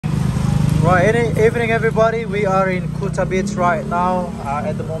Right, evening everybody. We are in Kuta Beach right now.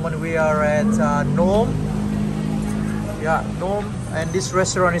 At the moment we are at Nome. Yeah, Nome, and this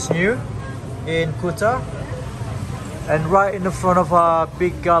restaurant is new in Kuta. And right in the front of a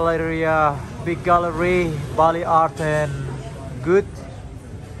big gallery, Bali Art and Good.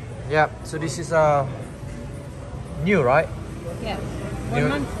 Yeah, so this is new, right? Yeah, new, 1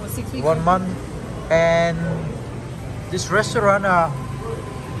 month or 6 weeks. 1 month, and this restaurant.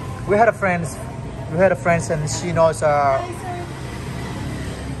 We had a friend, and she knows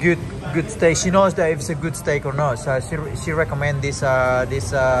good steak. She knows that if it's a good steak or not. So she recommend this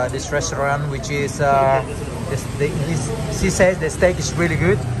restaurant, which is she says the steak is really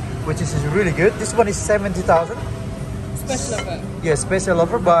good, which is really good. This one is 70,000. Special offer. Yeah, special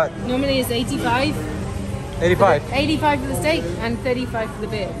offer, but normally it's 85. 85. 85 for the steak and 35 for the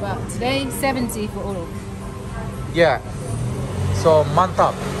beer, but today 70 for all. Yeah. So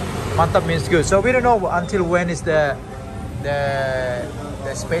mantap. Mantap means good. So we don't know until when is the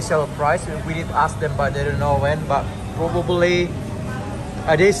special price. We did ask them, but they don't know when. But probably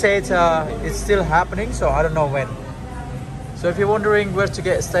they say it's still happening. So I don't know when. So if you're wondering where to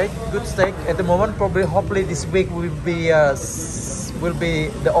get steak, good steak at the moment, probably hopefully this week will be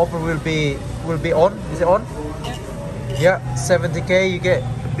the offer will be on. Is it on? Yeah, 70k you get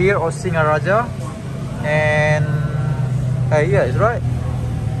beer or singaraja, and yeah, it's right.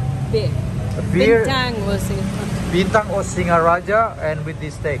 Beer, bintang or singaraja, and with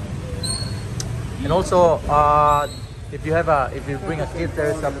this steak. And also, if you bring a kid,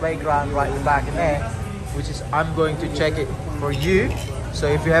 there's a playground right back in there, which is I'm going to check it for you. So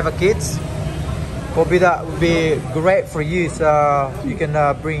if you have a kids, probably that would be great for you. So you can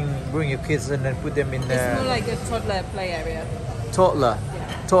bring your kids and then put them in there. It's more like a toddler play area. Toddler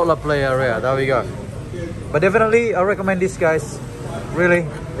play area. There we go. But definitely, I recommend this, guys. Really,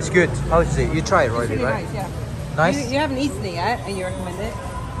 it's good. How is it? You try it already, really right? Nice, yeah. Nice. You haven't eaten it yet, and you recommend it?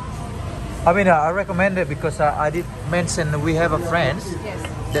 I mean, I recommend it because I did mention we have a friend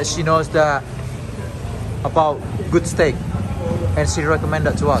that she knows about good steak, and she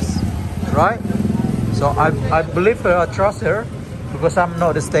recommended to us, right? So I believe her, I trust her, because I'm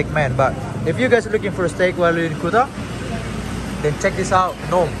not a steak man. But if you guys are looking for a steak while you're in Kuta, then check this out.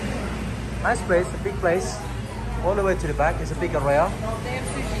 Nome, nice place, a big place. All the way to the back is a big area. They have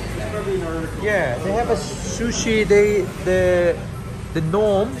sushi. Yeah, they have a sushi. The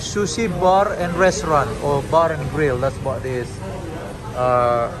Nome sushi bar and restaurant, or bar and grill. That's what it is.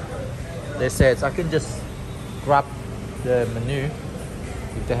 They said. So I can just grab the menu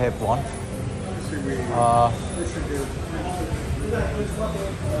if they have one.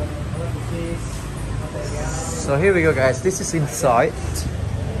 So here we go, guys. This is inside.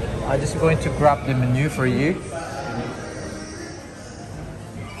 I'm just going to grab the menu for you.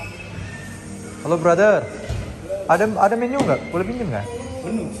 Halo brother, ada menu nggak? Boleh pinjam nggak?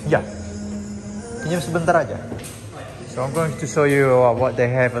 Menu? Ya, pinjam sebentar aja. So I'm going to show you what they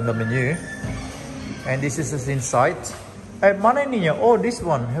have on the menu, and this is inside. Mana ininya? Oh, this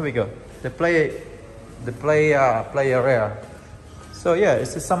one. Here we go. The play area. So yeah,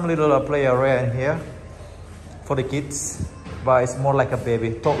 it's just some little play area in here for the kids, but it's more like a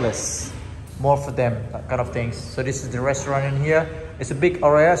baby, toddlers, more for them, that kind of things. So this is the restaurant in here. It's a big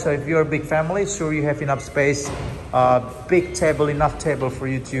area, so if you're a big family, sure you have enough space, big table, enough table for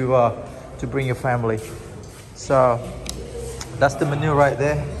you to bring your family. So that's the menu right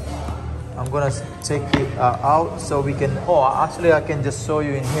there. I'm gonna take it out so we can. Oh, actually, I can just show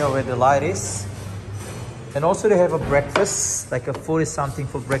you in here where the light is. And also they have a breakfast, like a 40 something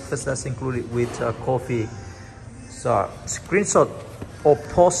for breakfast. That's included with coffee. So screenshot or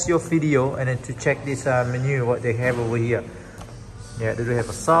pause your video and then to check this menu, what they have over here. Yeah, they do have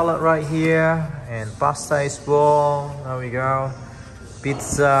a salad right here and pasta as well. There we go.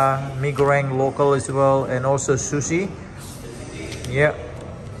 Pizza, mee goreng local as well, and also sushi. Yeah.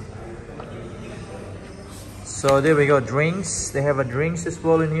 So there we go. Drinks. They have a drinks as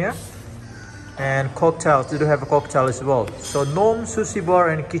well in here, and cocktails. They do have a cocktail as well. So Nome Sushi Bar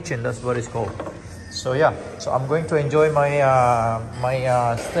and Kitchen. That's what it's called. So yeah. So I'm going to enjoy my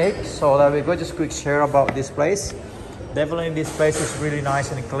steak. So there we go. Just quick share about this place. Definitely this place is really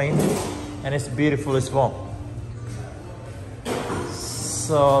nice and clean, and it's beautiful as well.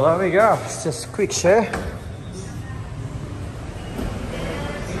 So there we go. It's just quick share.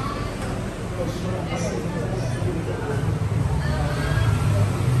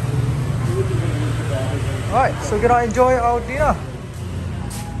 Alright, so we're gonna enjoy our dinner.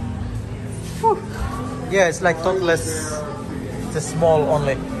 Whew. Yeah, it's like topless, just small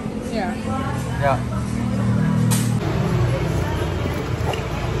only. Yeah.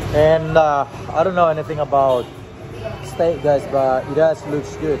 And I don't know anything about steak, guys, but it does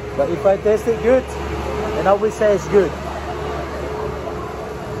looks good. But if I taste it good, then I will say it's good.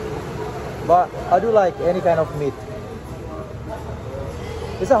 But I do like any kind of meat.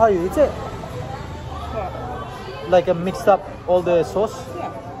 Is that how you eat it? Like a mixed up all the sauce?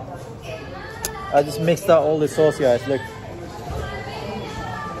 Yeah. I just mixed up all the sauce, guys. Look.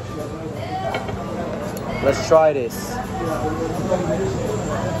 Let's try this.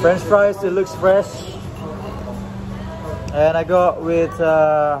 French fries, it looks fresh. And I got with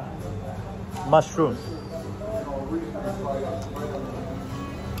mushroom.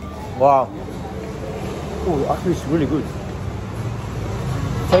 Wow. Oh, actually it's really good.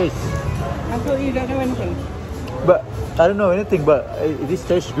 Taste. I thought you don't know anything. But I don't know anything, but this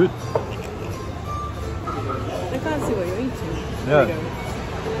tastes good. I can't see what you're eating. Yeah. There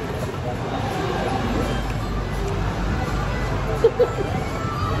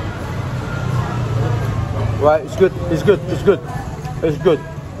Right, it's good, it's good, it's good, it's good.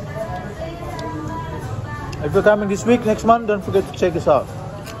 If you're coming this week, next month, don't forget to check this out.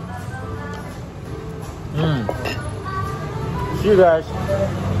 See you guys.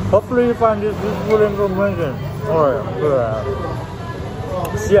 Hopefully you find this useful information. Alright,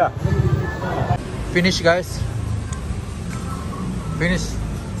 see ya. Finish, guys. Finish.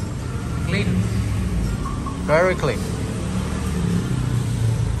 Clean. Very clean.